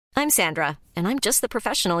I'm Sandra, and I'm just the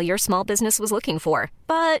professional your small business was looking for.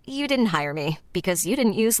 But you didn't hire me because you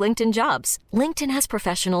didn't use LinkedIn Jobs. LinkedIn has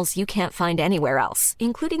professionals you can't find anywhere else,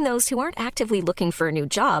 including those who aren't actively looking for a new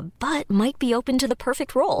job, but might be open to the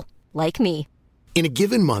perfect role, like me. In a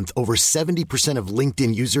given month, over 70% of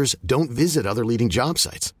LinkedIn users don't visit other leading job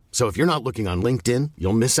sites. So if you're not looking on LinkedIn,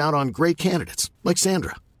 you'll miss out on great candidates like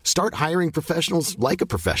Sandra. Start hiring professionals like a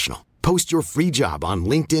professional. Post your free job on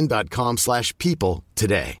linkedin.com/people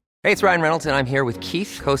today. Hey, it's Ryan Reynolds, and I'm here with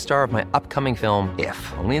Keith, co-star of my upcoming film, If,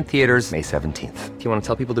 only in theaters May 17th. Do you want to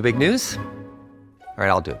tell people the big news? All right,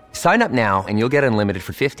 I'll do it. Sign up now and you'll get unlimited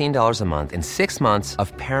for $15 a month and 6 months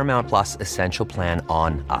of Paramount Plus Essential Plan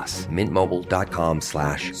on us.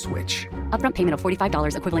 MintMobile.com/switch. Upfront payment of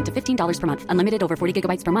 $45 equivalent to $15 per month. Unlimited over 40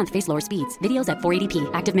 gigabytes per month. Face lower speeds. Videos at 480p.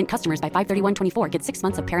 Active Mint customers by 531.24 get 6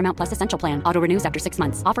 months of Paramount Plus Essential Plan. Auto renews after 6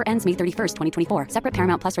 months. Offer ends May 31st, 2024. Separate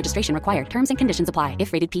Paramount Plus registration required. Terms and conditions apply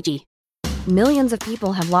if rated PG. Millions of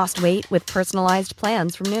people have lost weight with personalized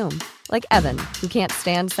plans from Noom. Like Evan, who can't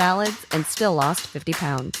stand salads and still lost 50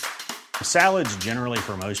 pounds. Salads generally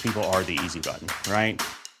for most people are the easy button, right?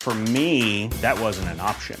 For me, that wasn't an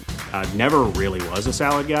option. I never really was a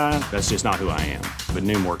salad guy. That's just not who I am. But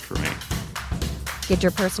Noom worked for me. Get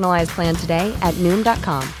your personalized plan today at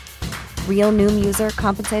Noom.com. Real Noom user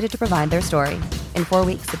compensated to provide their story. In 4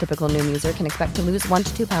 weeks, the typical Noom user can expect to lose 1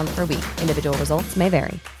 to 2 pounds per week. Individual results may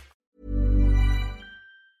vary.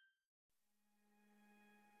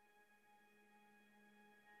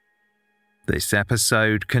 This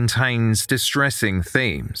episode contains distressing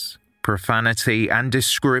themes, profanity, and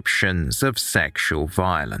descriptions of sexual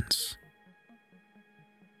violence.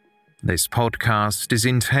 This podcast is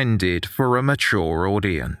intended for a mature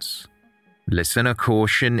audience. Listener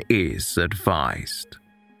caution is advised.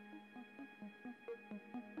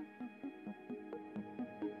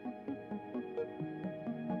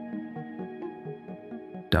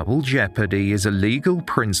 Double jeopardy is a legal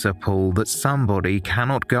principle that somebody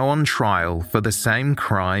cannot go on trial for the same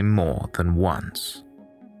crime more than once.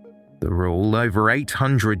 The rule, over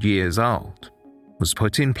 800 years old, was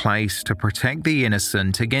put in place to protect the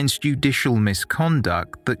innocent against judicial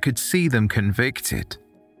misconduct that could see them convicted,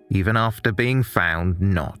 even after being found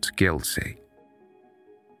not guilty.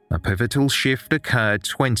 A pivotal shift occurred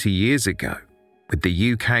 20 years ago, with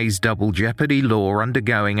the UK's double jeopardy law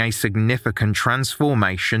undergoing a significant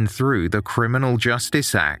transformation through the Criminal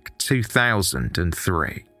Justice Act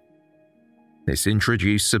 2003. This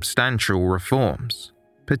introduced substantial reforms,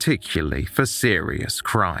 particularly for serious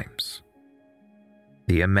crimes.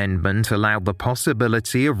 The amendment allowed the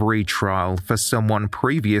possibility of retrial for someone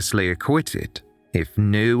previously acquitted if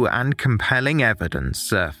new and compelling evidence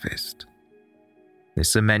surfaced.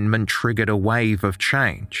 This amendment triggered a wave of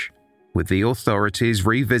change, with the authorities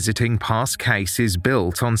revisiting past cases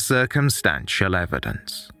built on circumstantial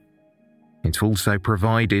evidence. It also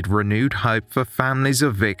provided renewed hope for families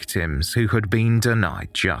of victims who had been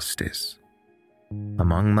denied justice.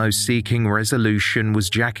 Among those seeking resolution was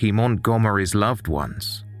Jackie Montgomery's loved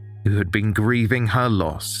ones, who had been grieving her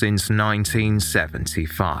loss since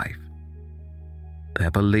 1975. Their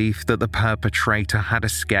belief that the perpetrator had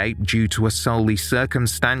escaped due to a solely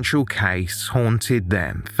circumstantial case haunted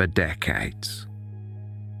them for decades.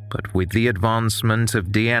 But with the advancement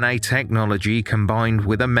of DNA technology combined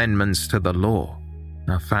with amendments to the law,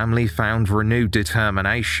 our family found renewed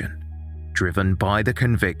determination, driven by the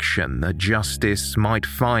conviction that justice might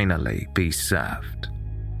finally be served.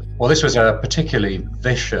 Well, this was a particularly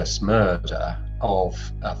vicious murder of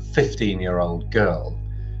a 15-year-old girl,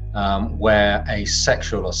 where a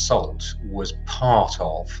sexual assault was part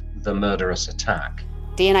of the murderous attack.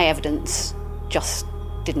 DNA evidence just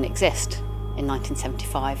didn't exist in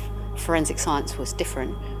 1975. Forensic science was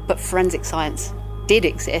different, but forensic science did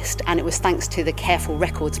exist, and it was thanks to the careful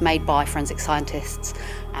records made by forensic scientists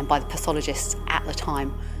and by the pathologists at the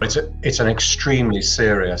time. It's an extremely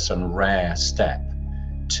serious and rare step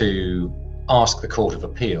to ask the Court of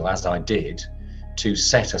Appeal, as I did, to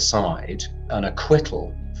set aside an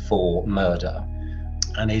acquittal for murder.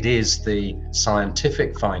 And it is the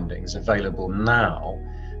scientific findings available now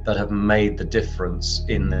that have made the difference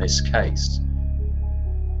in this case.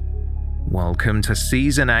 Welcome to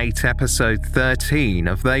Season 8, Episode 13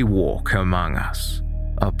 of They Walk Among Us,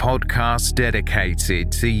 a podcast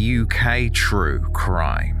dedicated to UK true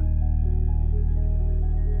crime.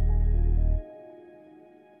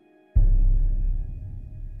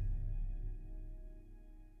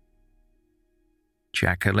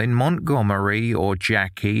 Jacqueline Montgomery, or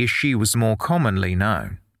Jackie as she was more commonly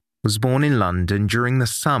known, was born in London during the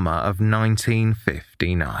summer of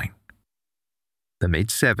 1959. The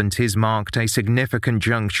mid-70s marked a significant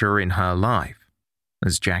juncture in her life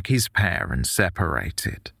as Jackie's parents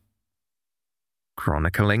separated.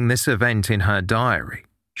 Chronicling this event in her diary,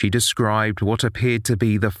 she described what appeared to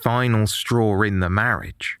be the final straw in the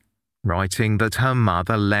marriage, writing that her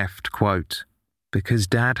mother left, quote, because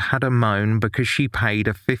Dad had a moan because she paid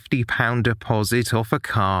a £50 deposit off a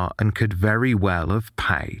car and could very well have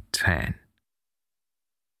paid 10.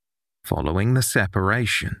 Following the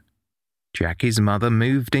separation, Jackie's mother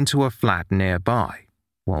moved into a flat nearby,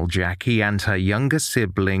 while Jackie and her younger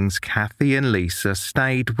siblings, Kathy and Lisa,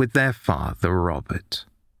 stayed with their father, Robert.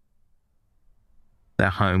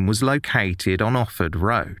 Their home was located on Offord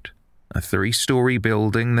Road, a 3-story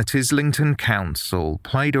building that Islington Council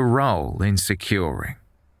played a role in securing.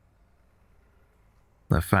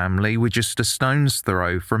 The family were just a stone's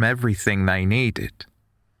throw from everything they needed,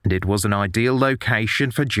 and it was an ideal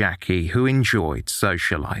location for Jackie, who enjoyed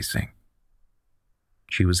socializing.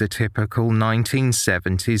 She was a typical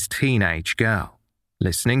 1970s teenage girl,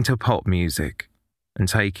 listening to pop music and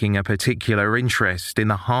taking a particular interest in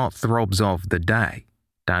the heartthrobs of the day,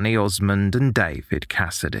 Danny Osmond and David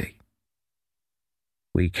Cassidy.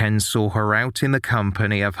 Weekends saw her out in the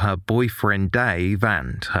company of her boyfriend Dave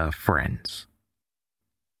and her friends.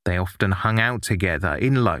 They often hung out together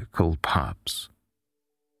in local pubs.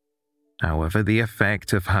 However, the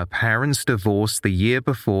effect of her parents' divorce the year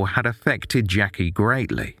before had affected Jackie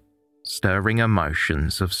greatly, stirring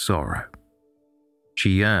emotions of sorrow.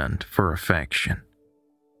 She yearned for affection.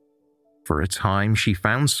 For a time, she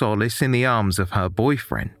found solace in the arms of her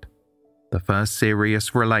boyfriend, the first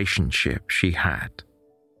serious relationship she had.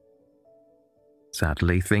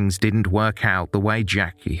 Sadly, things didn't work out the way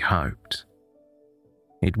Jackie hoped.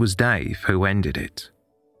 It was Dave who ended it,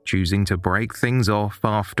 choosing to break things off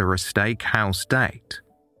after a steakhouse date,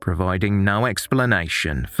 providing no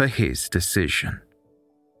explanation for his decision.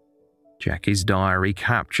 Jackie's diary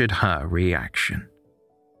captured her reaction.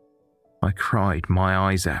 I cried my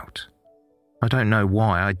eyes out. I don't know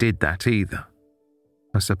why I did that either.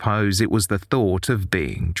 I suppose it was the thought of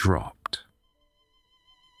being dropped.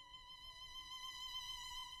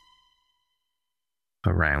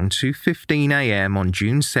 Around 2:15 a.m. on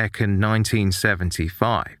June 2nd,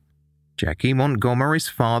 1975, Jackie Montgomery's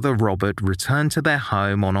father Robert returned to their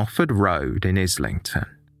home on Offord Road in Islington.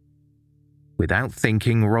 Without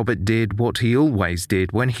thinking, Robert did what he always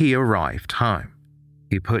did when he arrived home.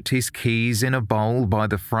 He put his keys in a bowl by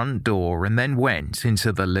the front door and then went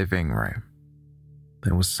into the living room.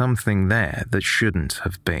 There was something there that shouldn't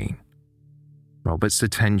have been. Robert's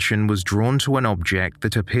attention was drawn to an object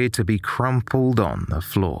that appeared to be crumpled on the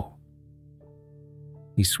floor.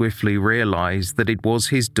 He swiftly realized that it was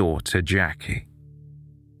his daughter, Jackie.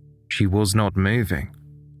 She was not moving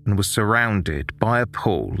and was surrounded by a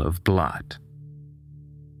pool of blood.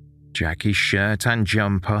 Jackie's shirt and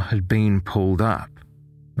jumper had been pulled up,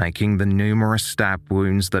 making the numerous stab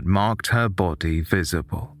wounds that marked her body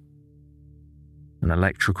visible. An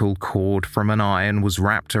electrical cord from an iron was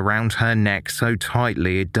wrapped around her neck so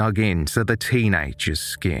tightly it dug into the teenager's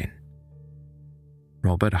skin.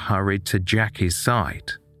 Robert hurried to Jackie's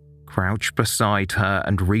side, crouched beside her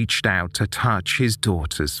and reached out to touch his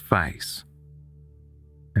daughter's face.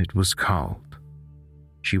 It was cold.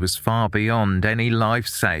 She was far beyond any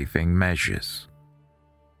life-saving measures.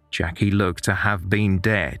 Jackie looked to have been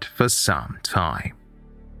dead for some time.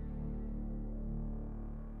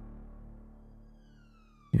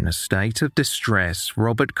 In a state of distress,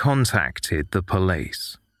 Robert contacted the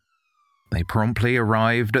police. They promptly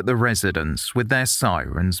arrived at the residence with their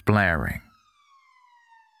sirens blaring.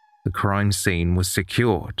 The crime scene was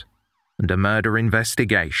secured, and a murder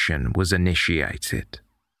investigation was initiated.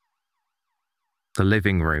 The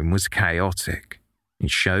living room was chaotic.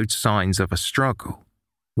 It showed signs of a struggle,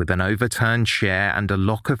 with an overturned chair and a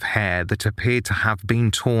lock of hair that appeared to have been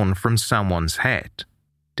torn from someone's head,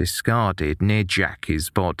 discarded near Jackie's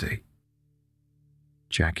body.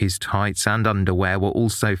 Jackie's tights and underwear were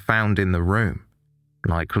also found in the room,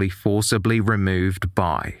 likely forcibly removed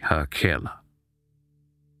by her killer.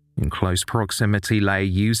 In close proximity lay a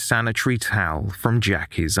used sanitary towel from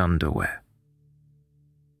Jackie's underwear.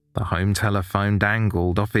 The home telephone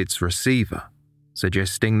dangled off its receiver,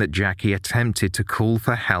 suggesting that Jackie attempted to call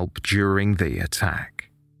for help during the attack.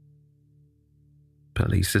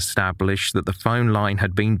 Police established that the phone line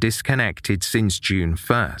had been disconnected since June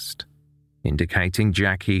 1st, indicating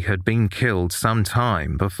Jackie had been killed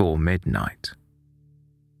sometime before midnight.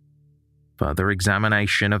 Further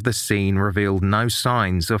examination of the scene revealed no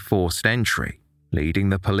signs of forced entry, leading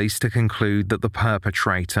the police to conclude that the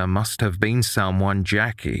perpetrator must have been someone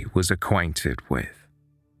Jackie was acquainted with.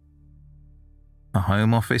 a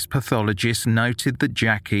Home Office pathologist noted that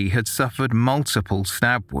Jackie had suffered multiple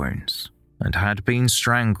stab wounds and had been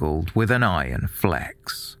strangled with an iron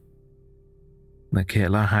flex. The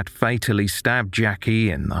killer had fatally stabbed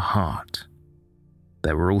Jackie in the heart.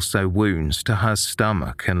 There were also wounds to her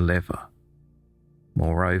stomach and liver.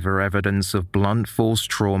 Moreover, evidence of blunt force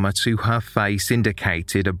trauma to her face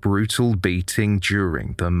indicated a brutal beating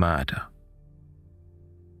during the murder.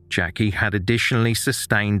 Jackie had additionally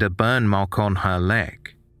sustained a burn mark on her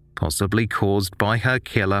leg, possibly caused by her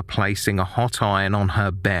killer placing a hot iron on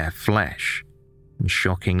her bare flesh. And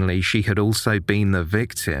shockingly, she had also been the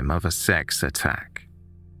victim of a sex attack.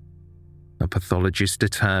 A pathologist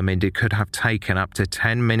determined it could have taken up to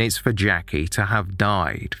 10 minutes for Jackie to have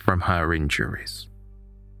died from her injuries.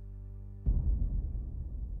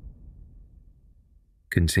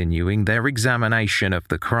 Continuing their examination of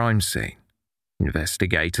the crime scene,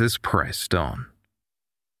 investigators pressed on.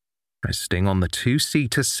 Resting on the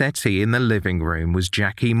two-seater settee in the living room was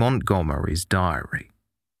Jackie Montgomery's diary.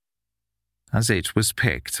 As it was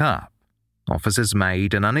picked up, officers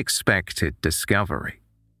made an unexpected discovery: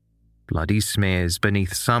 bloody smears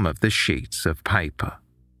beneath some of the sheets of paper.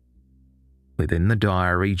 Within the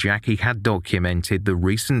diary, Jackie had documented the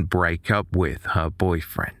recent breakup with her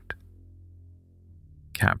boyfriend.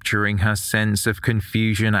 Capturing her sense of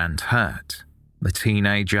confusion and hurt, the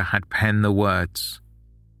teenager had penned the words,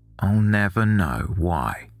 "I'll never know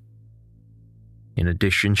why." In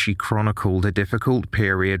addition, she chronicled a difficult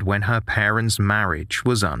period when her parents' marriage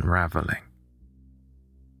was unraveling.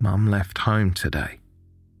 "Mum left home today.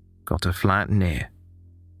 Got a flat near.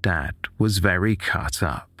 Dad was very cut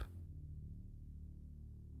up."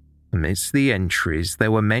 Amidst the entries,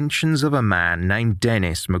 there were mentions of a man named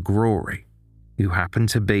Dennis McGrory, who happened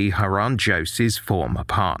to be her Aunt Josie's former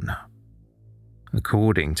partner.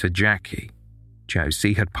 According to Jackie,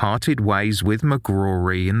 Josie had parted ways with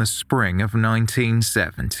McGrory in the spring of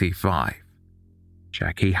 1975.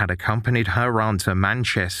 Jackie had accompanied her aunt to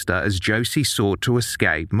Manchester as Josie sought to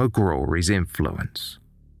escape McGrory's influence.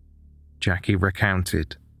 Jackie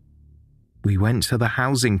recounted, "We went to the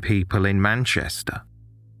housing people in Manchester.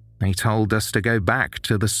 They told us to go back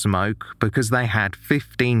to the smoke because they had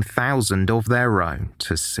 15,000 of their own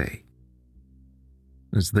to see."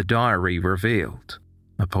 As the diary revealed,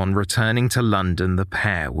 upon returning to London, the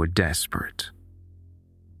pair were desperate.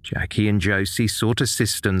 Jackie and Josie sought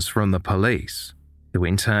assistance from the police, who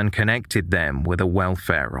in turn connected them with a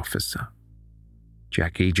welfare officer.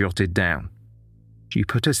 Jackie jotted down, "She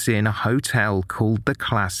put us in a hotel called the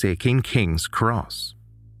Classic in King's Cross.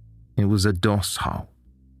 It was a doss hole,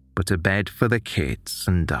 but a bed for the kids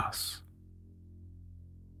and us."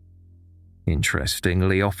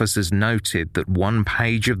 Interestingly, officers noted that one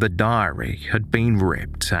page of the diary had been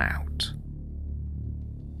ripped out.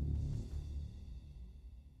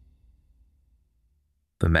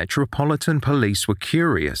 The Metropolitan Police were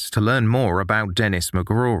curious to learn more about Dennis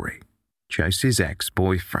McGrory, Josie's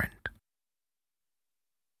ex-boyfriend.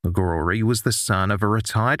 McGrory was the son of a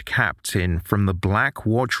retired captain from the Black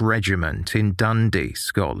Watch Regiment in Dundee,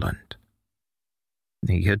 Scotland.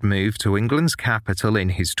 He had moved to England's capital in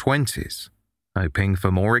his 20s, hoping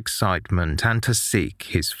for more excitement and to seek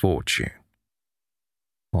his fortune.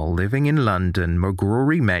 While living in London,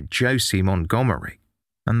 McGrory met Josie Montgomery,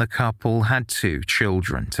 and the couple had 2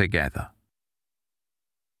 children together.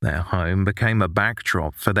 Their home became a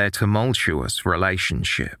backdrop for their tumultuous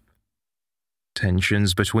relationship.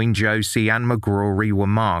 Tensions between Josie and McGrory were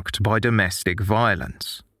marked by domestic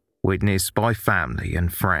violence, witnessed by family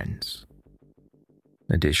and friends.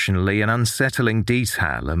 Additionally, an unsettling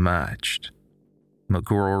detail emerged: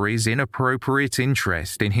 McGrory's inappropriate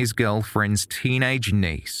interest in his girlfriend's teenage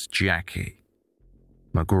niece, Jackie.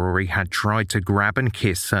 McGrory had tried to grab and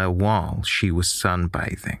kiss her while she was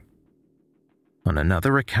sunbathing. On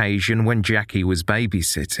another occasion, when Jackie was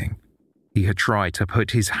babysitting, he had tried to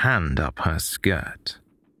put his hand up her skirt.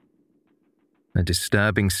 A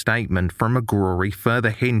disturbing statement from McGrory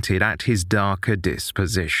further hinted at his darker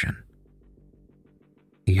disposition.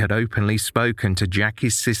 He had openly spoken to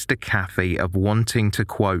Jackie's sister Kathy of wanting to,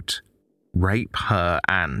 quote, rape her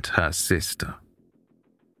and her sister.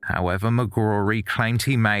 However, McGrory claimed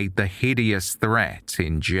he made the hideous threat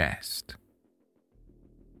in jest.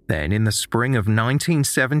 Then, in the spring of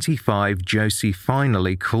 1975, Josie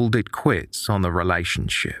finally called it quits on the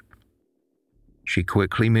relationship. She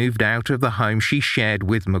quickly moved out of the home she shared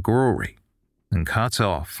with McGrory and cut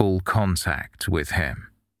off all contact with him.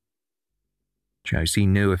 Josie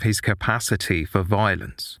knew of his capacity for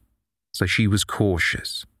violence, so she was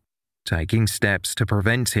cautious, taking steps to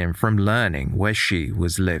prevent him from learning where she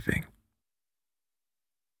was living.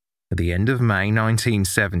 At the end of May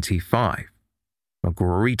 1975,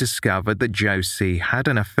 McGrory discovered that Josie had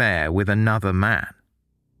an affair with another man,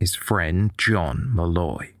 his friend John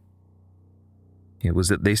Malloy. It was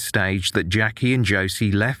at this stage that Jackie and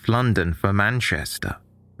Josie left London for Manchester,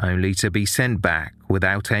 only to be sent back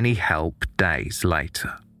without any help days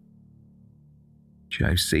later.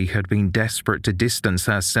 Josie had been desperate to distance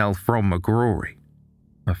herself from McGrory,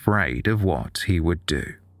 afraid of what he would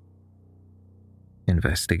do.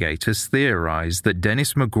 Investigators theorized that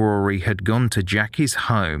Dennis McGrory had gone to Jackie's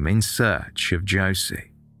home in search of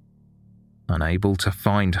Josie. Unable to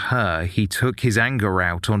find her, he took his anger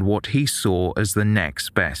out on what he saw as the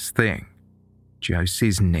next best thing,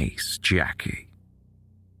 Josie's niece, Jackie.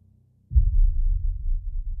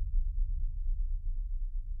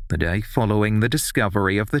 The day following the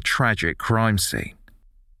discovery of the tragic crime scene,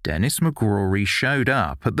 Dennis McGrory showed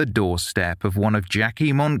up at the doorstep of one of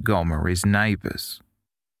Jackie Montgomery's neighbours.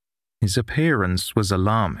 His appearance was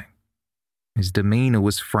alarming. His demeanour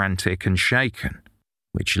was frantic and shaken,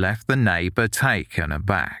 which left the neighbour taken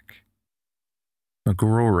aback.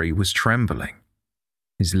 McGrory was trembling.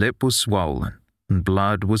 His lip was swollen and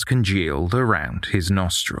blood was congealed around his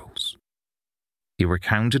nostrils. He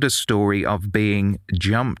recounted a story of being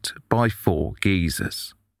jumped by 4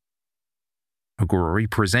 geezers. McGrory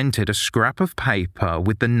presented a scrap of paper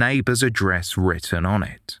with the neighbour's address written on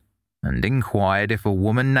it and inquired if a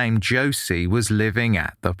woman named Josie was living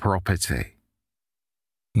at the property.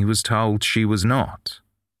 He was told she was not,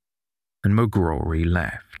 and McGrory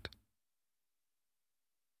left.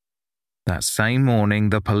 That same morning,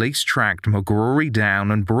 the police tracked McGrory down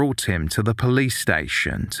and brought him to the police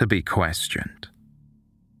station to be questioned.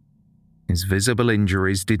 His visible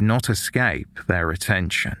injuries did not escape their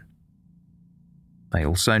attention. They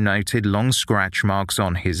also noted long scratch marks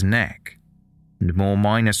on his neck, and more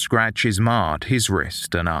minor scratches marred his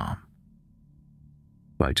wrist and arm.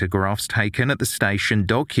 Photographs taken at the station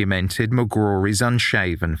documented McGrory's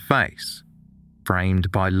unshaven face,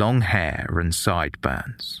 framed by long hair and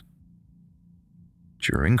sideburns.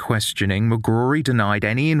 During questioning, McGrory denied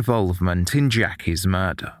any involvement in Jackie's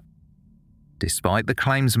murder. Despite the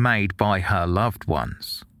claims made by her loved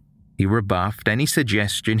ones, he rebuffed any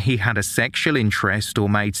suggestion he had a sexual interest or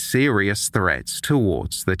made serious threats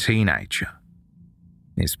towards the teenager.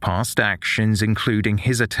 His past actions, including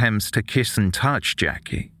his attempts to kiss and touch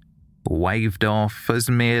Jackie, were waved off as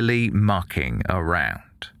merely mucking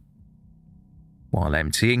around. While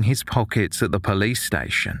emptying his pockets at the police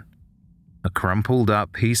station, a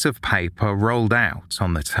crumpled-up piece of paper rolled out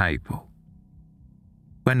on the table.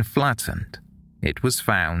 When flattened, it was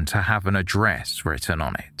found to have an address written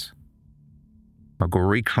on it.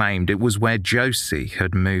 McGrory claimed it was where Josie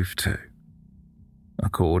had moved to.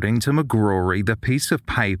 According to McGrory, the piece of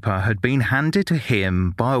paper had been handed to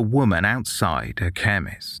him by a woman outside a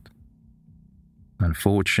chemist.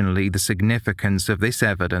 Unfortunately, the significance of this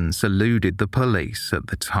evidence eluded the police at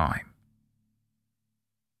the time.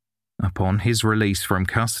 Upon his release from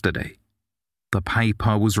custody, the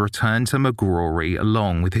paper was returned to McGrory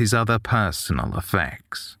along with his other personal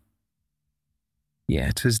effects.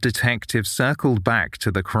 Yet as detectives circled back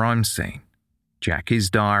to the crime scene, Jackie's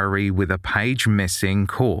diary with a page missing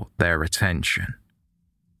caught their attention.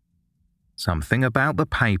 Something about the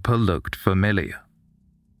paper looked familiar.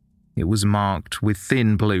 It was marked with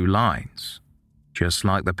thin blue lines, just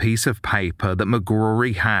like the piece of paper that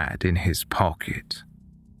McGrory had in his pocket.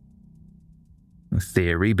 A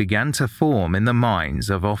theory began to form in the minds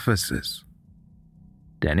of officers.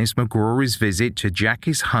 Dennis McGrory's visit to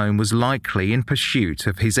Jackie's home was likely in pursuit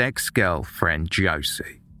of his ex-girlfriend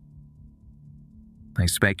Josie. They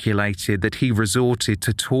speculated that he resorted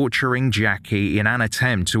to torturing Jackie in an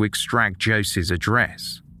attempt to extract Josie's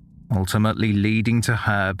address, ultimately leading to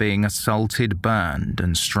her being assaulted, burned,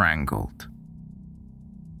 and strangled.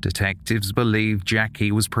 Detectives believed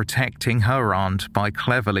Jackie was protecting her aunt by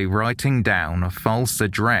cleverly writing down a false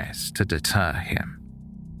address to deter him.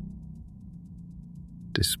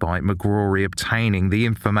 Despite McGrory obtaining the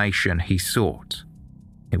information he sought,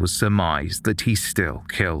 it was surmised that he still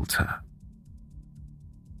killed her.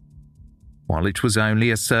 While it was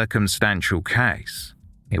only a circumstantial case,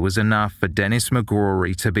 it was enough for Dennis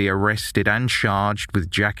McGrory to be arrested and charged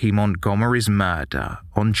with Jackie Montgomery's murder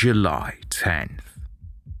on July 10th.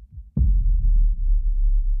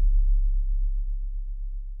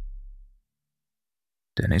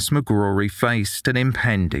 Dennis McGrory faced an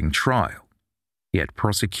impending trial, yet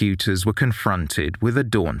prosecutors were confronted with a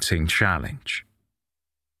daunting challenge.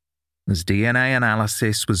 As DNA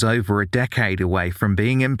analysis was over a decade away from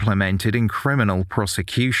being implemented in criminal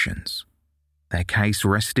prosecutions, Their case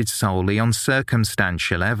rested solely on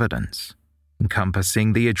circumstantial evidence,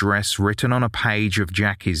 encompassing the address written on a page of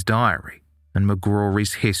Jackie's diary and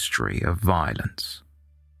McGrory's history of violence.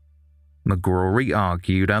 McGrory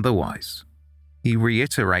argued otherwise. He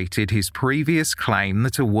reiterated his previous claim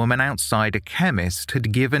that a woman outside a chemist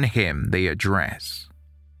had given him the address.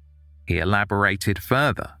 He elaborated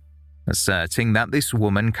further, asserting that this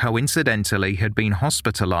woman coincidentally had been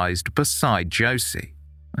hospitalized beside Josie,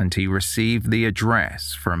 and he received the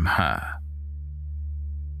address from her.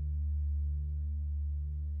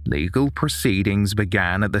 Legal proceedings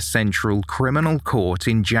began at the Central Criminal Court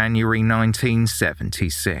in January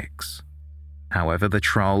 1976. However, the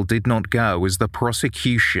trial did not go as the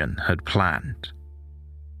prosecution had planned.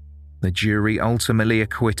 The jury ultimately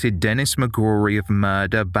acquitted Dennis McGrory of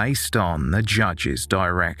murder based on the judge's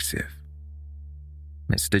directive.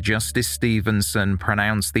 Mr. Justice Stevenson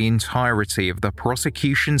pronounced the entirety of the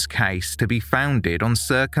prosecution's case to be founded on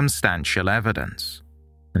circumstantial evidence,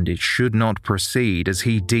 and it should not proceed as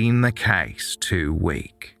he deemed the case too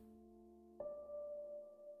weak.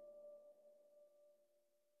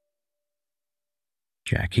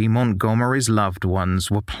 Jackie Montgomery's loved ones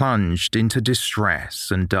were plunged into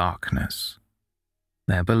distress and darkness.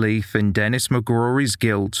 Their belief in Dennis McGrory's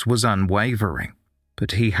guilt was unwavering,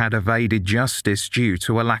 but he had evaded justice due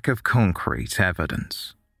to a lack of concrete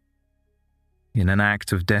evidence. In an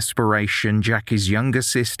act of desperation, Jackie's younger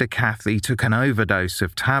sister Kathy took an overdose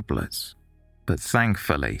of tablets, but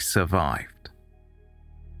thankfully survived.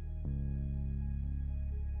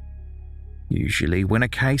 Usually, when a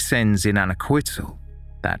case ends in an acquittal,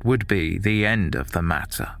 that would be the end of the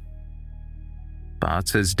matter.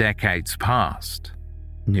 But as decades passed,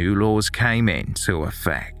 new laws came into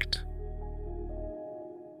effect.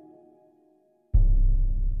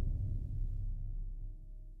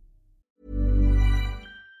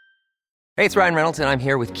 Hey, it's Ryan Reynolds, and I'm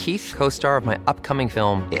here with Keith, co-star of my upcoming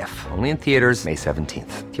film, If, only in theaters May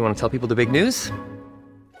 17th. Do you want to tell people the big news?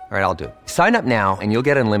 All right, I'll do it. Sign up now and you'll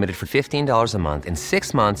get unlimited for $15 a month and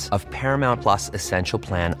 6 months of Paramount Plus Essential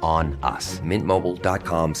Plan on us.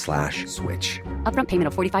 MintMobile.com/switch. Upfront payment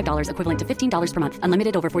of $45 equivalent to $15 per month.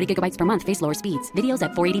 Unlimited over 40 gigabytes per month. Face lower speeds. Videos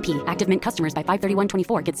at 480p. Active Mint customers by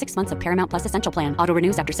 531.24 get 6 months of Paramount Plus Essential Plan. Auto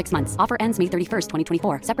renews after 6 months. Offer ends May 31st,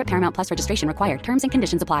 2024. Separate Paramount Plus registration required. Terms and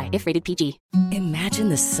conditions apply if rated PG. Imagine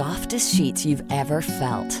the softest sheets you've ever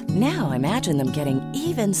felt. Now imagine them getting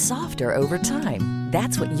even softer over time.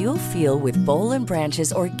 That's what you'll feel with Boll &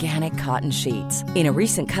 Branch's organic cotton sheets. In a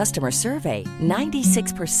recent customer survey,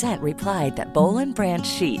 96% replied that Boll & Branch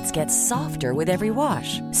sheets get softer with every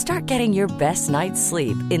wash. Start getting your best night's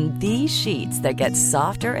sleep in these sheets that get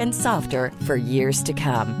softer and softer for years to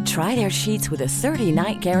come. Try their sheets with a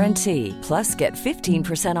 30-night guarantee. Plus, get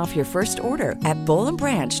 15% off your first order at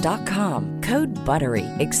bollandbranch.com. Code BUTTERY.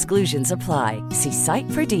 Exclusions apply. See site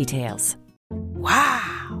for details.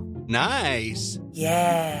 Wow. Nice.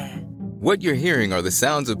 Yeah. What you're hearing are the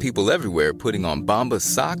sounds of people everywhere putting on Bombas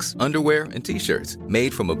socks, underwear, and T-shirts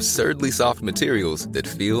made from absurdly soft materials that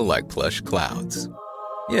feel like plush clouds.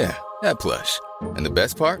 Yeah, that plush. And the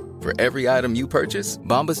best part? For every item you purchase,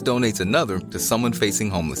 Bombas donates another to someone facing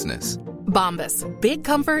homelessness. Bombas. Big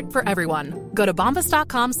comfort for everyone. Go to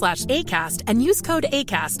bombas.com/ACAST and use code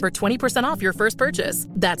ACAST for 20% off your first purchase.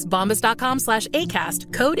 That's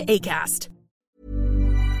bombas.com/ACAST. Code ACAST.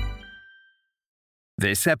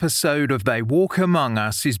 This episode of They Walk Among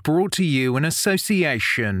Us is brought to you in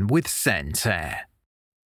association with Scent Air.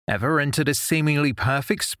 Ever entered a seemingly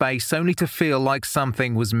perfect space only to feel like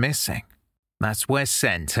something was missing? That's where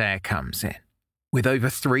Scent Air comes in. With over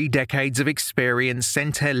 3 decades of experience,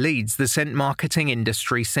 Scent Air leads the scent marketing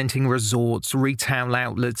industry, scenting resorts, retail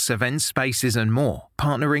outlets, event spaces and more,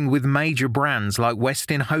 partnering with major brands like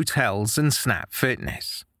Westin Hotels and Snap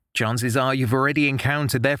Fitness. Chances are you've already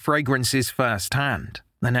encountered their fragrances firsthand,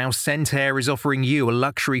 and now Scent Air is offering you a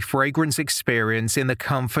luxury fragrance experience in the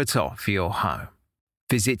comfort of your home.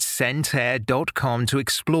 Visit scentair.com to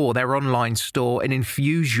explore their online store and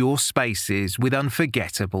infuse your spaces with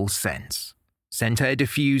unforgettable scents. Scent Air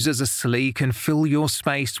diffusers are sleek and fill your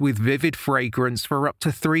space with vivid fragrance for up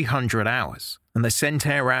to 300 hours, and the Scent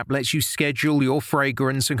Air app lets you schedule your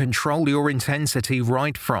fragrance and control your intensity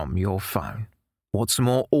right from your phone. What's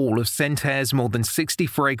more, all of Scent Air's more than 60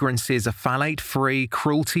 fragrances are phthalate-free,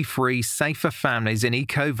 cruelty-free, safe for families and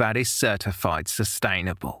EcoVadis certified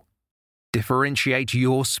sustainable. Differentiate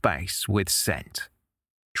your space with scent.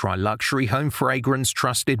 Try luxury home fragrance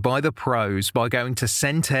trusted by the pros by going to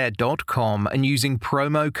scentair.com and using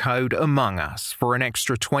promo code AMONGUS for an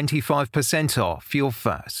extra 25% off your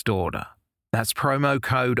first order. That's promo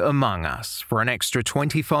code AMONGUS for an extra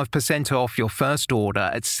 25% off your first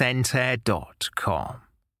order at Centair.com.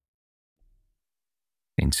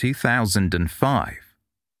 In 2005,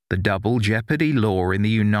 the double jeopardy law in the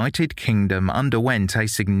United Kingdom underwent a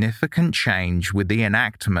significant change with the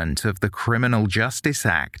enactment of the Criminal Justice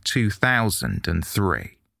Act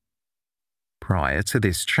 2003. Prior to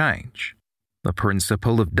this change, the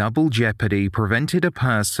principle of double jeopardy prevented a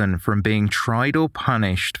person from being tried or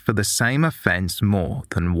punished for the same offence more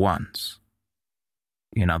than once.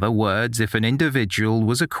 In other words, if an individual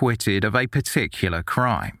was acquitted of a particular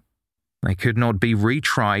crime, they could not be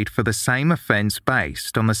retried for the same offence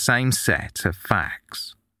based on the same set of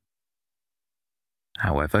facts.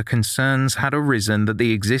 However, concerns had arisen that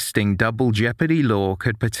the existing double jeopardy law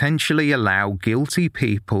could potentially allow guilty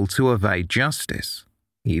people to evade justice,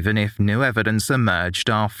 even if new evidence emerged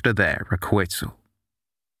after their acquittal.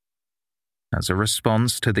 As a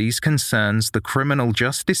response to these concerns, the Criminal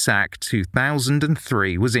Justice Act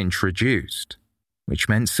 2003 was introduced, which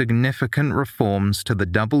meant significant reforms to the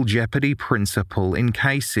double jeopardy principle in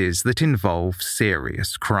cases that involve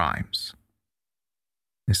serious crimes.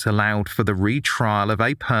 This allowed for the retrial of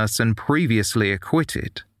a person previously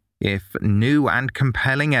acquitted if new and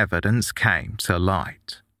compelling evidence came to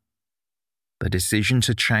light. The decision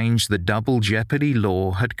to change the double jeopardy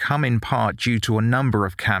law had come in part due to a number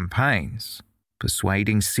of campaigns,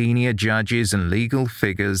 persuading senior judges and legal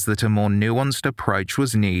figures that a more nuanced approach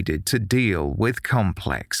was needed to deal with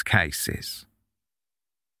complex cases.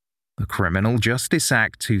 The Criminal Justice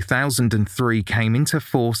Act 2003 came into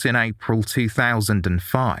force in April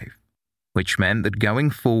 2005, which meant that going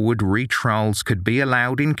forward retrials could be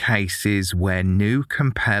allowed in cases where new,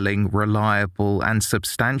 compelling, reliable and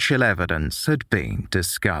substantial evidence had been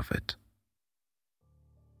discovered.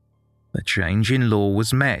 The change in law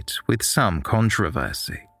was met with some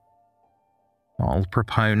controversy. While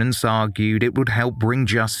proponents argued it would help bring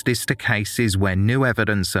justice to cases where new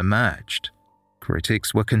evidence emerged,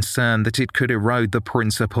 critics were concerned that it could erode the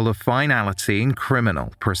principle of finality in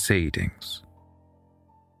criminal proceedings.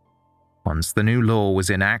 Once the new law was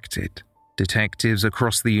enacted, detectives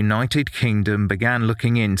across the United Kingdom began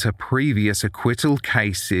looking into previous acquittal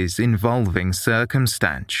cases involving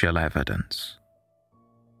circumstantial evidence.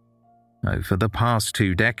 Over the past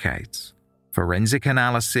 2 decades, forensic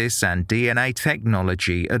analysis and DNA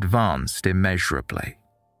technology advanced immeasurably.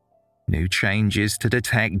 New changes to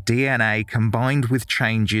detect DNA combined with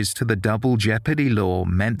changes to the double jeopardy law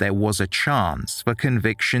meant there was a chance for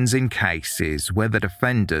convictions in cases where the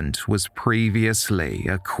defendant was previously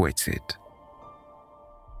acquitted.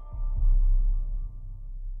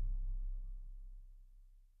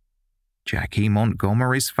 Jackie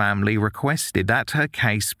Montgomery's family requested that her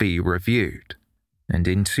case be reviewed, and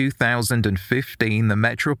in 2015 the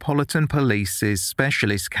Metropolitan Police's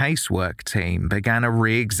specialist casework team began a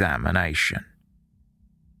re-examination.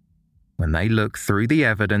 When they looked through the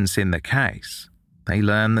evidence in the case, they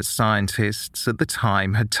learned that scientists at the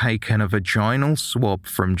time had taken a vaginal swab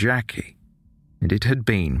from Jackie, and it had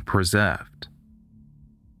been preserved.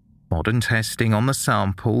 Modern testing on the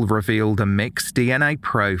sample revealed a mixed DNA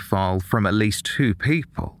profile from at least 2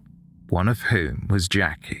 people, one of whom was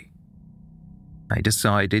Jackie. They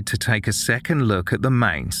decided to take a second look at the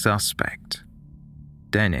main suspect,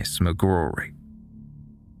 Dennis McGrory.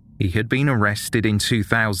 He had been arrested in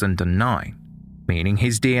 2009, meaning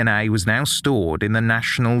his DNA was now stored in the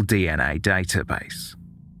National DNA Database.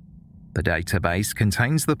 The database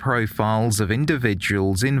contains the profiles of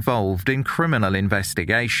individuals involved in criminal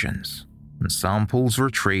investigations and samples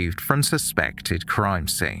retrieved from suspected crime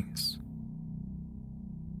scenes.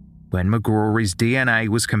 When McGrory's DNA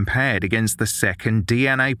was compared against the second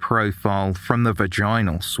DNA profile from the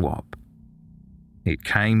vaginal swab, it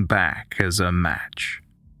came back as a match.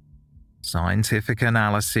 Scientific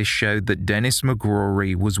analysis showed that Dennis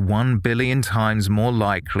McGrory was 1 billion times more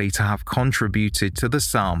likely to have contributed to the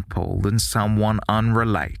sample than someone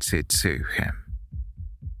unrelated to him.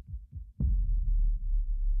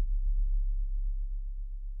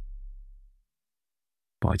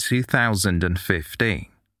 By 2015,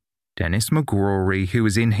 Dennis McGrory, who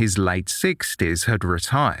was in his late 60s, had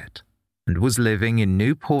retired and was living in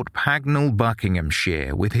Newport Pagnell,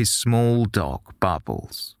 Buckinghamshire with his small dog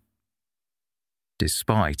Bubbles.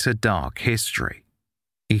 Despite a dark history,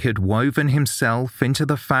 he had woven himself into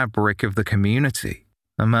the fabric of the community,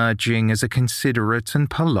 emerging as a considerate and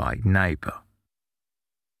polite neighbour.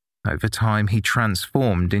 Over time, he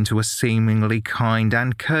transformed into a seemingly kind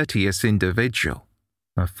and courteous individual,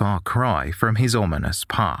 a far cry from his ominous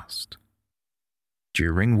past.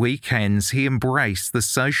 During weekends, he embraced the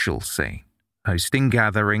social scene, hosting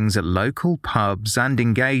gatherings at local pubs and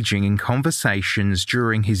engaging in conversations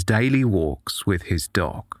during his daily walks with his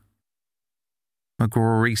dog.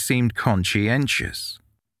 McGrory seemed conscientious,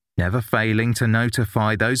 never failing to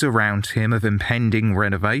notify those around him of impending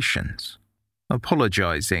renovations,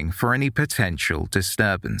 apologising for any potential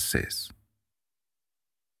disturbances.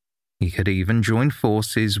 He had even joined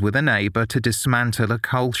forces with a neighbour to dismantle a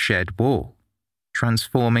coal shed wall,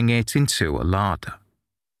 transforming it into a larder.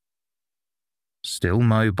 Still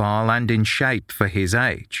mobile and in shape for his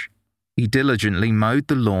age, he diligently mowed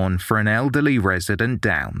the lawn for an elderly resident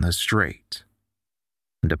down the street.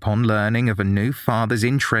 And upon learning of a new father's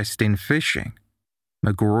interest in fishing,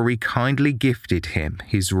 McGrory kindly gifted him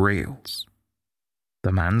his reels.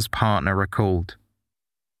 The man's partner recalled,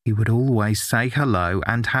 "He would always say hello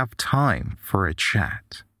and have time for a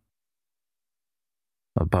chat."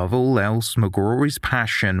 Above all else, McGrory's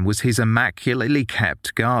passion was his immaculately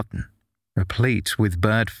kept garden, replete with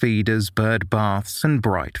bird feeders, bird baths, and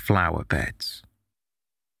bright flower beds.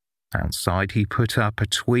 Outside, he put up a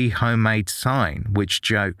twee homemade sign which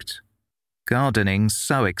joked, "Gardening's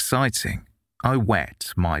so exciting, I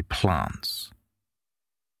wet my plants."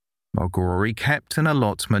 McGrory kept an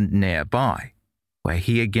allotment nearby, where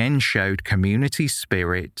he again showed community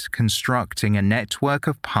spirit, constructing a network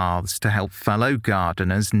of paths to help fellow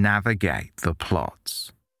gardeners navigate the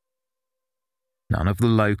plots. None of the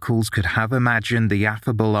locals could have imagined the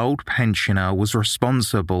affable old pensioner was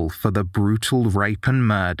responsible for the brutal rape and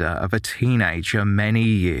murder of a teenager many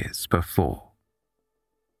years before.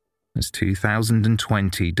 As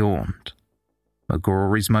 2020 dawned,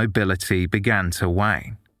 McGrory's mobility began to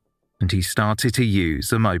wane, and he started to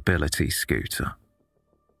use a mobility scooter.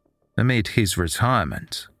 Amid his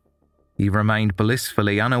retirement, he remained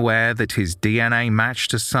blissfully unaware that his DNA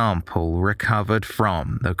matched a sample recovered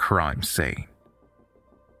from the crime scene.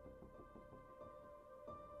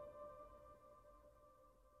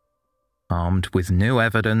 Armed with new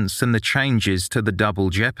evidence and the changes to the double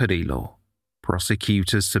jeopardy law,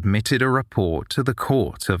 prosecutors submitted a report to the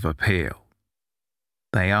Court of Appeal.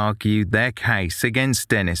 They argued their case against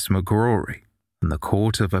Dennis McGrory, and the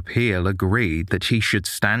Court of Appeal agreed that he should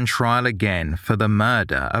stand trial again for the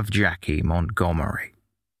murder of Jackie Montgomery.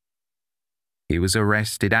 He was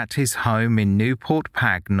arrested at his home in Newport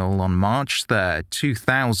Pagnell on March 3,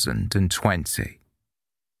 2020.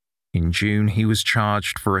 In June, he was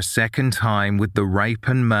charged for a second time with the rape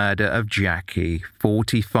and murder of Jackie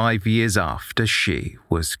 45 years after she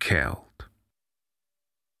was killed.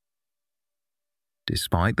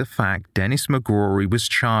 Despite the fact Dennis McGrory was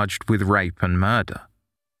charged with rape and murder,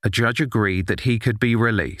 a judge agreed that he could be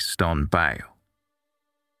released on bail.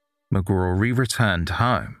 McGrory returned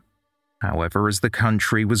home. However, as the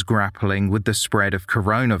country was grappling with the spread of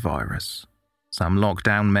coronavirus, some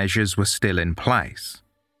lockdown measures were still in place,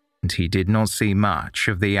 and he did not see much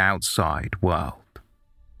of the outside world.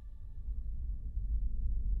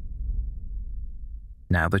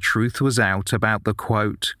 Now the truth was out about the,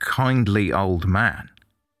 quote, kindly old man.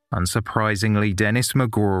 Unsurprisingly, Dennis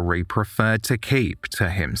McGrory preferred to keep to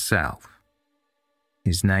himself.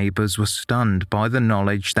 His neighbours were stunned by the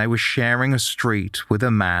knowledge they were sharing a street with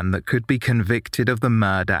a man that could be convicted of the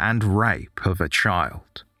murder and rape of a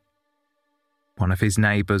child. One of his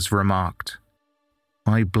neighbours remarked,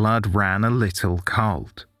 "My blood ran a little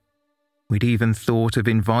cold. We'd even thought of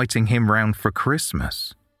inviting him round for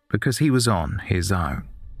Christmas because he was on his own."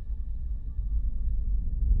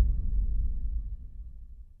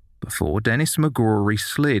 Before Dennis McGrory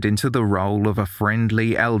slid into the role of a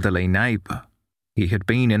friendly elderly neighbour, he had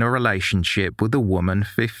been in a relationship with a woman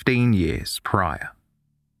 15 years prior.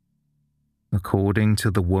 According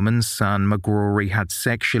to the woman's son, McGrory had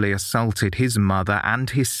sexually assaulted his mother and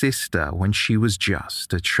his sister when she was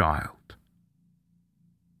just a child.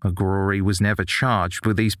 McGrory was never charged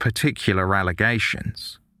with these particular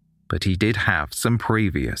allegations, but he did have some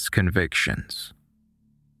previous convictions.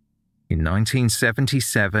 In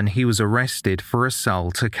 1977, he was arrested for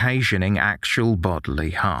assault occasioning actual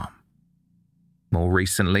bodily harm. More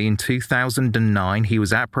recently, in 2009, he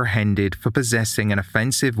was apprehended for possessing an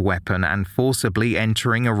offensive weapon and forcibly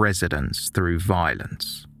entering a residence through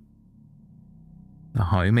violence. The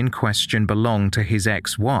home in question belonged to his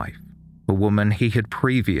ex-wife, a woman he had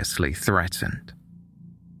previously threatened.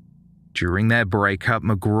 During their breakup,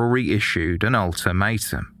 McGrory issued an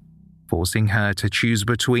ultimatum, forcing her to choose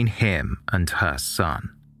between him and her son.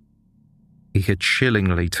 He had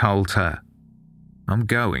chillingly told her, "I'm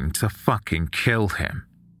going to fucking kill him.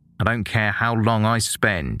 I don't care how long I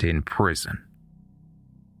spend in prison."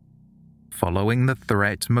 Following the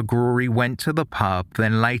threat, McGrory went to the pub,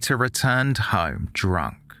 then later returned home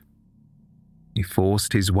drunk. He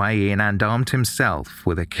forced his way in and armed himself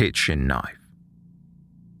with a kitchen knife.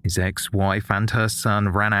 His ex-wife and her son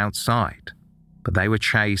ran outside, but they were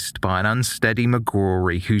chased by an unsteady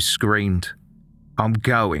McGrory who screamed, "I'm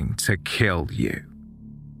going to kill you."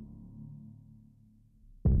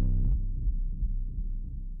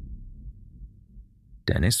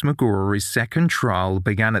 Dennis McGrory's second trial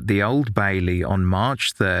began at the Old Bailey on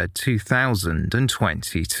March 3,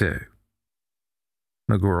 2022.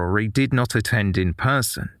 McGrory did not attend in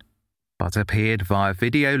person, but appeared via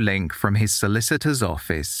video link from his solicitor's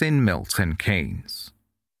office in Milton Keynes.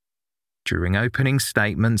 During opening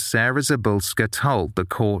statements, Sarah Zabulska told the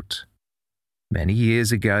court, "Many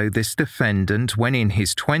years ago, this defendant, when in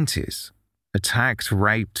his 20s, attacked,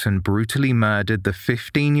 raped, and brutally murdered the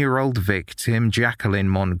 15-year-old victim, Jacqueline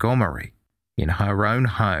Montgomery, in her own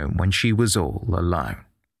home when she was all alone."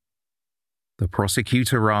 The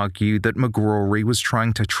prosecutor argued that McGrory was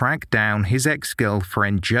trying to track down his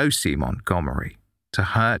ex-girlfriend Josie Montgomery to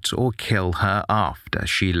hurt or kill her after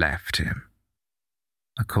she left him.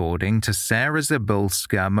 According to Sarah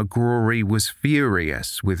Zabulska, McGrory was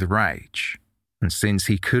furious with rage, and since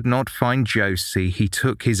he could not find Josie, he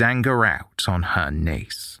took his anger out on her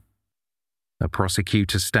niece. The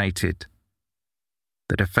prosecutor stated,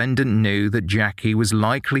 "The defendant knew that Jackie was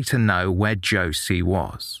likely to know where Josie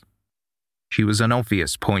was. She was an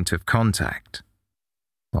obvious point of contact.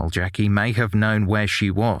 While Jackie may have known where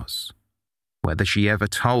she was, whether she ever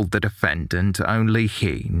told the defendant, only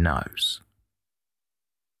he knows."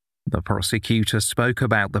 The prosecutor spoke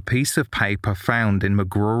about the piece of paper found in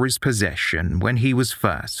McGrory's possession when he was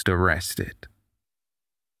first arrested.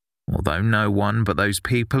 Although no one but those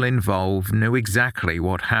people involved knew exactly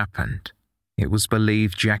what happened, it was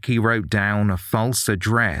believed Jackie wrote down a false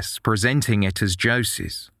address presenting it as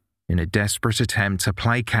Josie's, in a desperate attempt to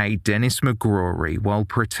placate Dennis McGrory while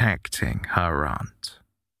protecting her aunt.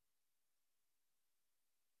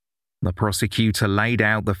 The prosecutor laid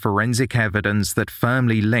out the forensic evidence that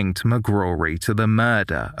firmly linked McGrory to the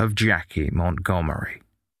murder of Jackie Montgomery.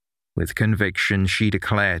 With conviction, she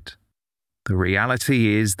declared, "The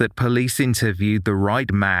reality is that police interviewed the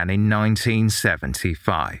right man in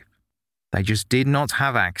 1975. They just did not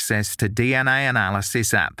have access to DNA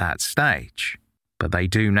analysis at that stage. But they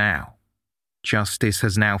do now. Justice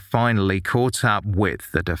has now finally caught up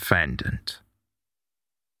with the defendant."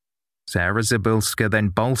 Sarah Zabulska then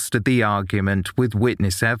bolstered the argument with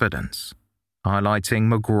witness evidence, highlighting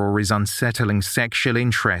McGrory's unsettling sexual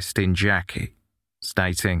interest in Jackie,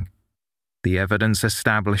 stating, "The evidence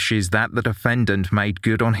establishes that the defendant made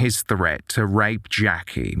good on his threat to rape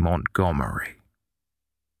Jackie Montgomery."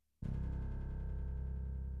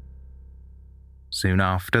 Soon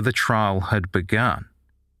after the trial had begun,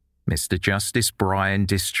 Mr. Justice Bryan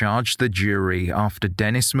discharged the jury after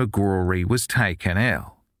Dennis McGrory was taken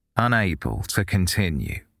ill, unable to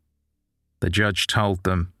continue. The judge told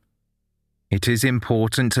them, "It is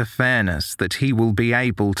important to fairness that he will be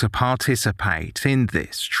able to participate in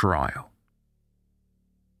this trial."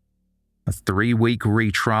 A 3-week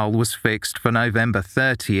retrial was fixed for November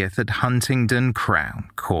 30th at Huntingdon Crown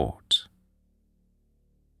Court.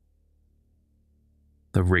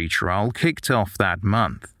 The retrial kicked off that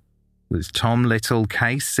month, with Tom Little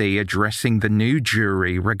KC addressing the new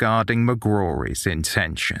jury regarding McGrory's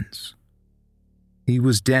intentions. He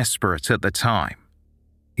was desperate at the time.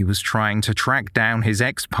 He was trying to track down his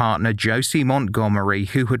ex-partner Josie Montgomery,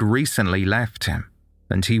 who had recently left him,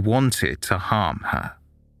 and he wanted to harm her.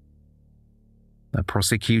 The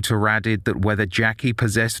prosecutor added that whether Jackie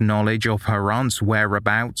possessed knowledge of her aunt's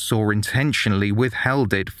whereabouts or intentionally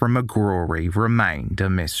withheld it from McGrory remained a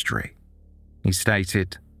mystery. He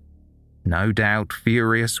stated, "No doubt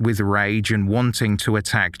furious with rage and wanting to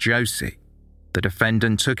attack Josie, the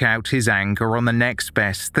defendant took out his anger on the next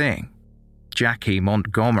best thing, Jackie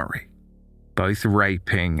Montgomery, both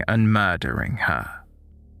raping and murdering her."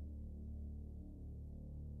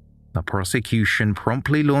 The prosecution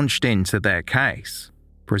promptly launched into their case,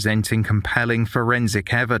 presenting compelling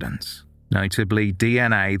forensic evidence, notably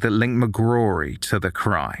DNA that linked McGrory to the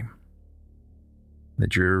crime. The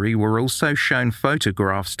jury were also shown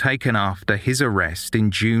photographs taken after his arrest in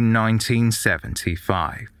June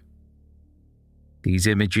 1975. These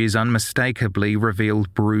images unmistakably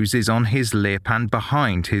revealed bruises on his lip and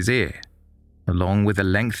behind his ear, along with a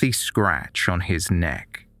lengthy scratch on his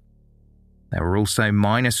neck. There were also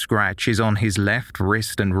minor scratches on his left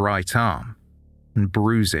wrist and right arm, and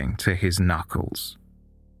bruising to his knuckles.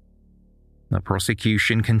 The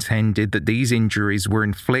prosecution contended that these injuries were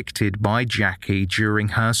inflicted by Jackie during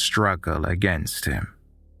her struggle against him.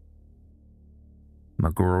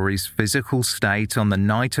 McGrory's physical state on the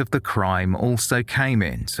night of the crime also came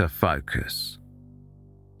into focus.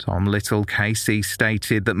 Tom Little KC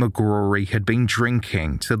stated that McGrory had been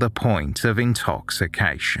drinking to the point of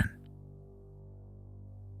intoxication.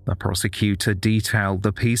 The prosecutor detailed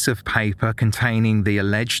the piece of paper containing the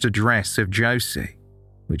alleged address of Josie,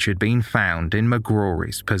 which had been found in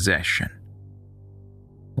McGrory's possession.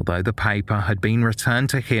 Although the paper had been returned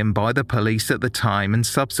to him by the police at the time and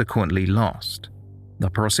subsequently lost, the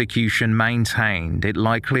prosecution maintained it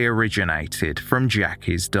likely originated from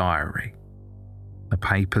Jackie's diary. The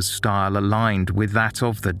paper's style aligned with that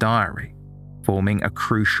of the diary, forming a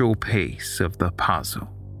crucial piece of the puzzle.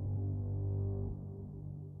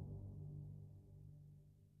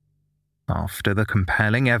 After the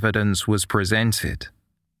compelling evidence was presented,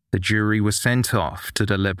 the jury was sent off to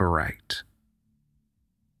deliberate.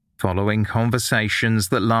 Following conversations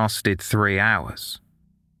that lasted 3 hours,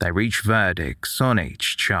 they reached verdicts on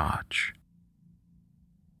each charge.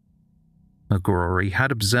 McGrory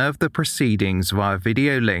had observed the proceedings via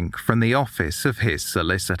video link from the office of his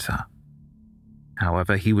solicitor.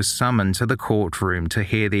 However, he was summoned to the courtroom to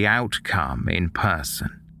hear the outcome in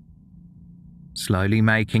person. Slowly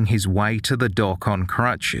making his way to the dock on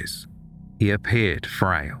crutches, he appeared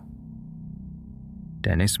frail.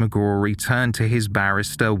 Dennis McGrory turned to his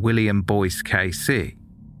barrister William Boyce KC,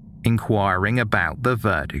 inquiring about the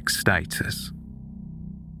verdict status.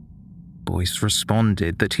 Boyce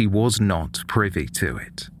responded that he was not privy to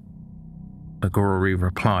it. McGrory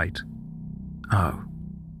replied, "Oh,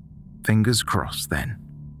 fingers crossed then."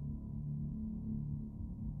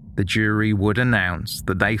 The jury would announce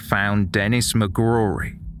that they found Dennis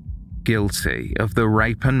McGrory guilty of the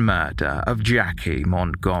rape and murder of Jackie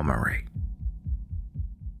Montgomery.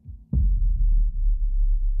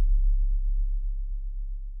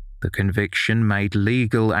 The conviction made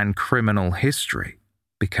legal and criminal history,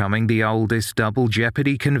 becoming the oldest double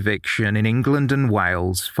jeopardy conviction in England and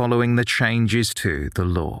Wales following the changes to the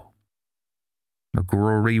law.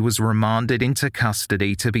 McGrory was remanded into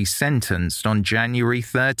custody to be sentenced on January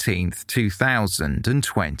 13,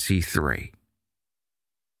 2023.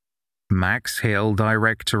 Max Hill,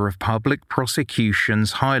 Director of Public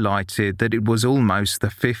Prosecutions, highlighted that it was almost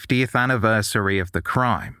the 50th anniversary of the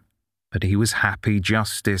crime, but he was happy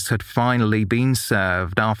justice had finally been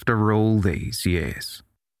served after all these years.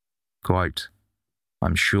 Quote,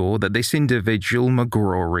 "I'm sure that this individual,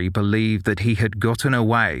 McGrory, believed that he had gotten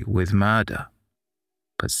away with murder.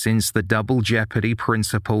 But since the double jeopardy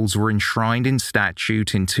principles were enshrined in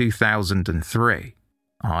statute in 2003,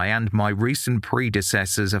 I and my recent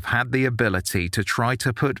predecessors have had the ability to try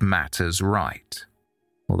to put matters right.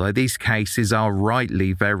 Although these cases are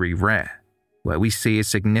rightly very rare, where we see a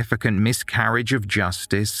significant miscarriage of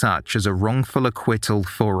justice such as a wrongful acquittal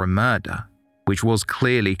for a murder, which was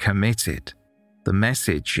clearly committed, the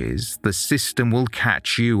message is the system will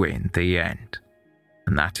catch you in the end.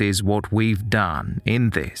 And that is what we've done in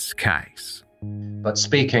this case." But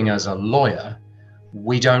speaking as a lawyer,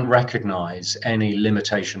 we don't recognise any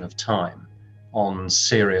limitation of time on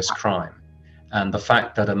serious crime. And the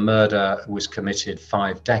fact that a murder was committed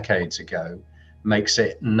 5 decades ago makes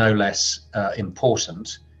it no less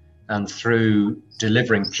important. And through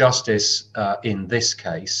delivering justice in this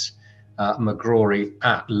case, McGrory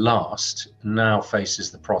at last now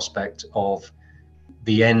faces the prospect of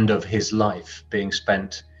the end of his life being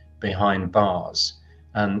spent behind bars.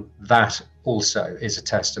 And that also is a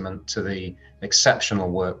testament to the exceptional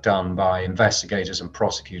work done by investigators and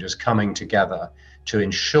prosecutors coming together to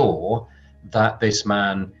ensure that this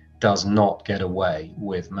man does not get away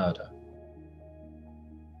with murder.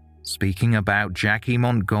 Speaking about Jackie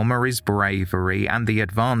Montgomery's bravery and the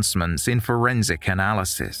advancements in forensic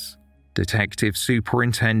analysis, Detective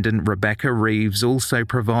Superintendent Rebecca Reeves also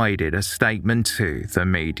provided a statement to the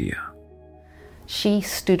media. She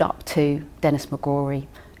stood up to Dennis McGrory,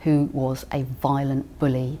 who was a violent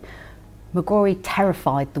bully. McGrory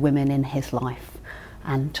terrified the women in his life,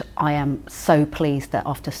 and I am so pleased that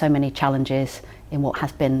after so many challenges in what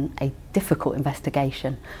has been a difficult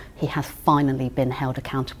investigation, he has finally been held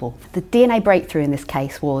accountable. The DNA breakthrough in this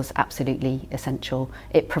case was absolutely essential.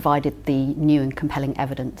 It provided the new and compelling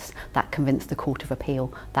evidence that convinced the Court of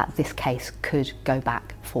Appeal that this case could go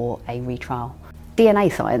back for a retrial. DNA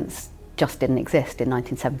science just didn't exist in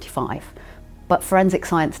 1975, but forensic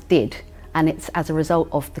science did, and it's as a result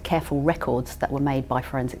of the careful records that were made by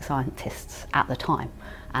forensic scientists at the time,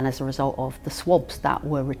 and as a result of the swabs that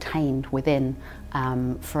were retained within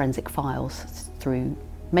forensic files through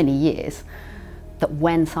many years, that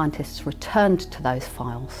when scientists returned to those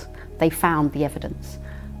files, they found the evidence.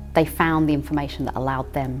 they found the information that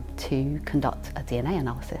allowed them to conduct a DNA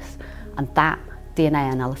analysis. And that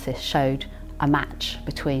DNA analysis showed a match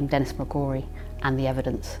between Dennis McGrory and the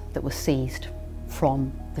evidence that was seized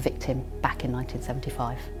from the victim back in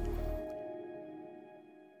 1975.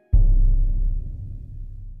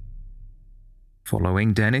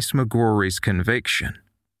 Following Dennis McGrory's conviction,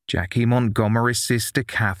 Jackie Montgomery's sister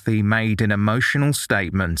Kathy made an emotional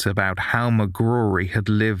statement about how McGrory had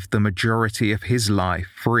lived the majority of his life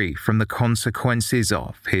free from the consequences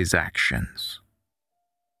of his actions.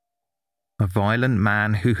 A violent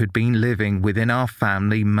man who had been living within our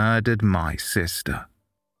family murdered my sister.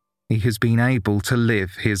 He has been able to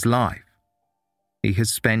live his life. He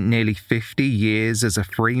has spent nearly 50 years as a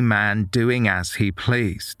free man doing as he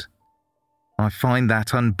pleased. I find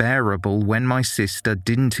that unbearable when my sister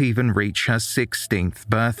didn't even reach her 16th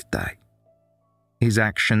birthday. His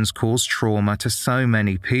actions caused trauma to so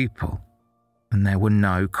many people, and there were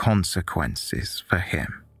no consequences for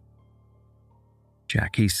him.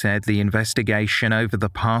 Jackie said the investigation over the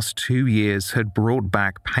past 2 years had brought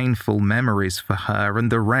back painful memories for her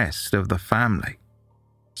and the rest of the family.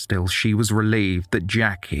 Still, she was relieved that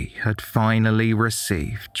Jackie had finally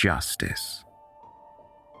received justice.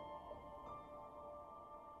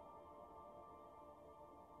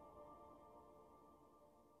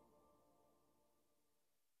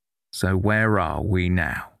 So where are we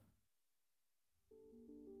now?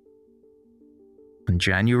 On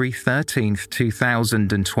January 13th,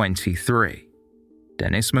 2023,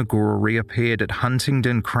 Dennis McGrory appeared at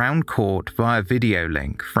Huntingdon Crown Court via video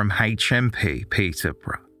link from HMP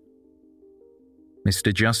Peterborough.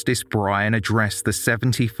 Mr. Justice Bryan addressed the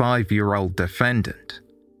 75-year-old defendant,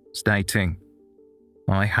 stating,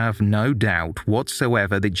 "I have no doubt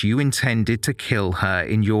whatsoever that you intended to kill her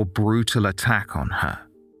in your brutal attack on her.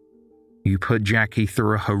 You put Jackie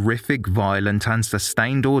through a horrific, violent and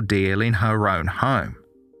sustained ordeal in her own home,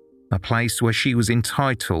 a place where she was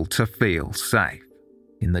entitled to feel safe.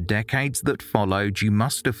 In the decades that followed, you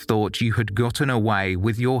must have thought you had gotten away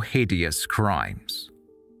with your hideous crimes.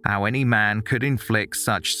 How any man could inflict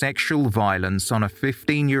such sexual violence on a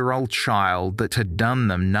 15-year-old child that had done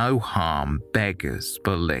them no harm beggars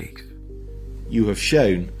belief. You have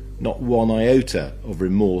shown not one iota of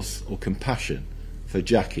remorse or compassion for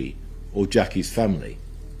Jackie or Jackie's family,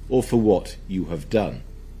 or for what you have done.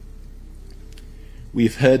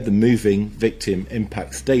 We've heard the moving victim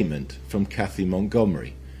impact statement from Kathy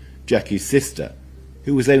Montgomery, Jackie's sister,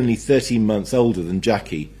 who was only 13 months older than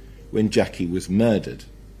Jackie when Jackie was murdered.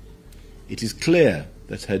 It is clear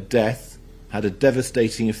that her death had a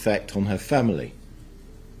devastating effect on her family.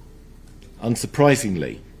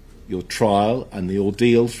 Unsurprisingly, your trial and the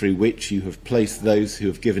ordeal through which you have placed those who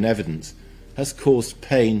have given evidence has caused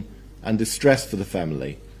pain and distress for the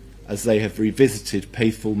family as they have revisited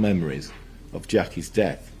painful memories of Jackie's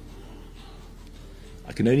death.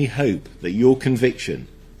 I can only hope that your conviction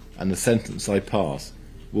and the sentence I pass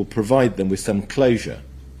will provide them with some closure,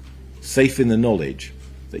 safe in the knowledge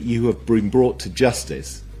that you have been brought to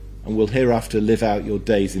justice and will hereafter live out your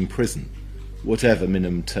days in prison, whatever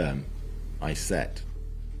minimum term I set."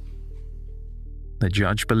 The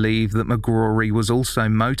judge believed that McGrory was also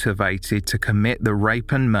motivated to commit the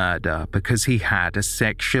rape and murder because he had a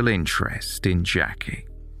sexual interest in Jackie.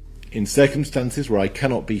 In circumstances where I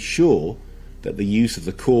cannot be sure that the use of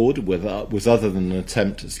the cord was other than an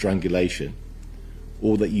attempt at strangulation,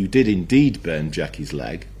 or that you did indeed burn Jackie's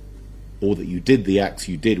leg, or that you did the acts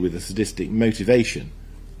you did with a sadistic motivation,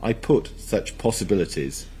 I put such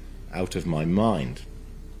possibilities out of my mind.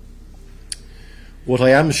 What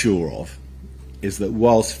I am sure of is that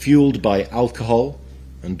whilst fueled by alcohol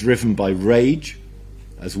and driven by rage,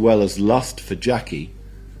 as well as lust for Jackie,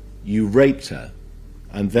 you raped her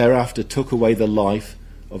and thereafter took away the life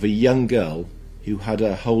of a young girl who had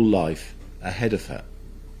her whole life ahead of her.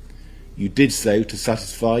 You did so to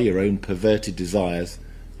satisfy your own perverted desires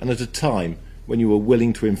and at a time when you were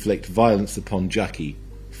willing to inflict violence upon Jackie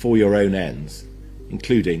for your own ends,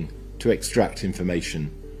 including to extract information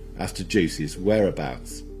as to Juicy's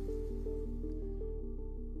whereabouts.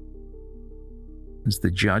 As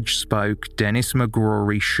the judge spoke, Dennis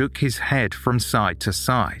McGrory shook his head from side to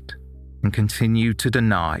side and continued to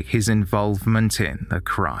deny his involvement in the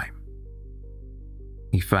crime.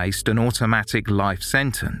 He faced an automatic life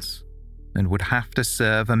sentence and would have to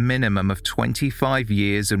serve a minimum of 25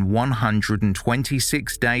 years and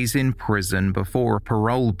 126 days in prison before a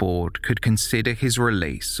parole board could consider his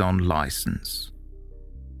release on license.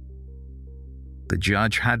 The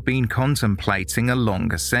judge had been contemplating a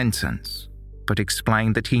longer sentence, but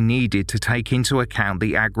explained that he needed to take into account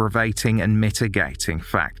the aggravating and mitigating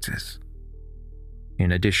factors.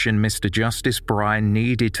 In addition, Mr. Justice Bryan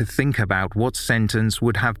needed to think about what sentence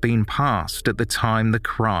would have been passed at the time the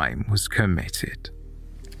crime was committed.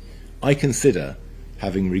 I consider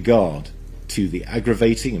having regard to the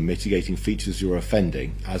aggravating and mitigating features you're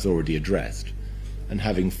offending, as already addressed, and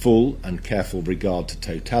having full and careful regard to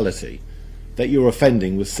totality, that your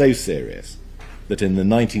offending was so serious that in the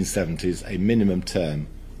 1970s a minimum term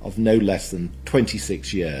of no less than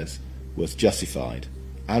 26 years was justified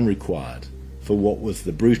and required for what was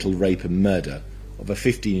the brutal rape and murder of a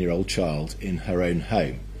 15-year-old child in her own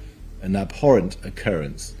home, an abhorrent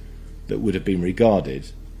occurrence that would have been regarded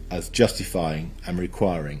as justifying and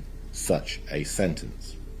requiring such a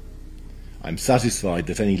sentence. I'm satisfied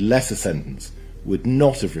that any lesser sentence would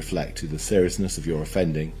not have reflected the seriousness of your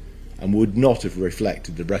offending and would not have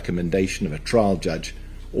reflected the recommendation of a trial judge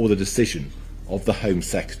or the decision of the Home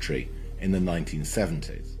Secretary in the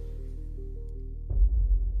 1970s.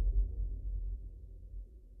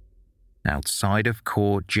 Outside of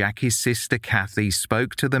court, Jackie's sister Kathy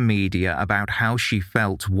spoke to the media about how she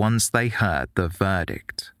felt once they heard the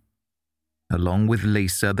verdict. Along with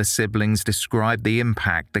Lisa, the siblings described the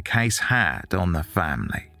impact the case had on the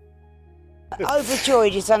family.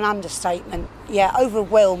 Overjoyed is an understatement. Yeah,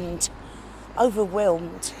 overwhelmed. And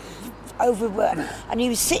he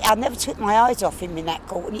was sitting, I never took my eyes off him in that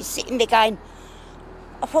court, and he's sitting there going,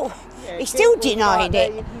 I thought, he's still denying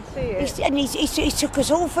it. You can see it. He took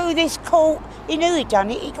us all through this court. He knew he'd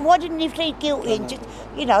done it. Why didn't he plead guilty and just,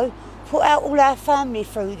 put out all our family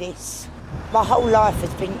through this? My whole life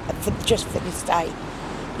has been just for this day.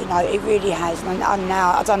 It really has. And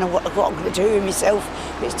now I don't know what I'm going to do with myself.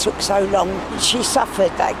 It took so long. She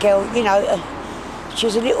suffered, that girl. She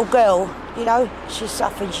was a little girl. She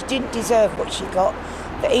suffered. She didn't deserve what she got,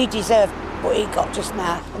 but he deserved what he got just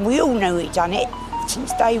now. And we all knew he'd done it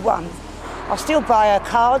since day one. I still buy her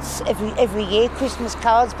cards every year, Christmas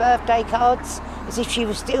cards, birthday cards, as if she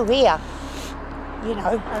was still here.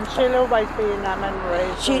 And she'll always be in our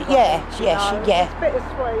memories. It's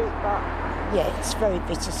bittersweet, but yeah, it's very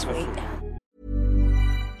bittersweet.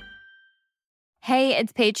 Hey,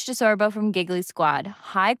 it's Paige DeSorbo from Giggly Squad.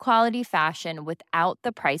 High quality fashion without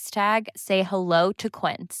the price tag. Say hello to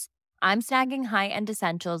Quince. I'm snagging high-end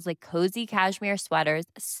essentials like cozy cashmere sweaters,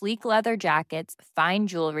 sleek leather jackets, fine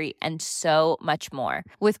jewelry, and so much more.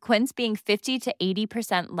 With Quince being 50 to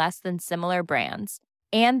 80% less than similar brands.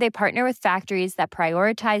 And they partner with factories that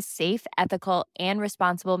prioritize safe, ethical, and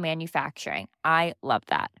responsible manufacturing. I love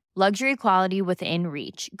that. Luxury quality within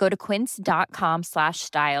reach. Go to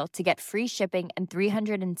quince.com/style to get free shipping and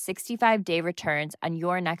 365-day returns on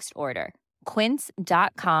your next order.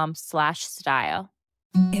 Quince.com/style.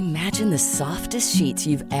 Imagine the softest sheets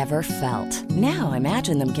you've ever felt. Now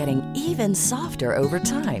imagine them getting even softer over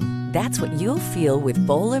time. That's what you'll feel with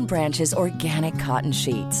Boll & Branch's organic cotton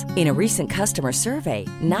sheets. In a recent customer survey,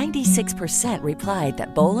 96% replied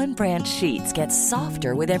that Boll & Branch sheets get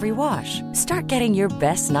softer with every wash. Start getting your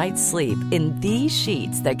best night's sleep in these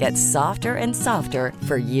sheets that get softer and softer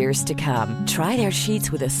for years to come. Try their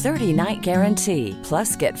sheets with a 30-night guarantee.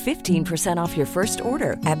 Plus, get 15% off your first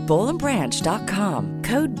order at bollandbranch.com.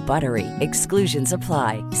 Code BUTTERY. Exclusions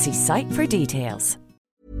apply. See site for details.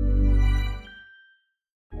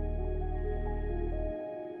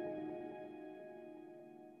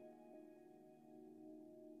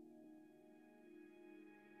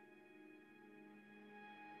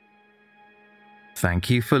 Thank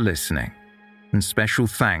you for listening, and special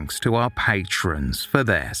thanks to our patrons for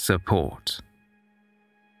their support.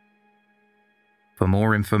 For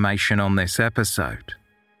more information on this episode,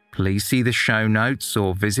 please see the show notes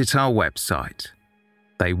or visit our website,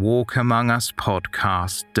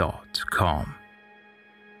 theywalkamonguspodcast.com.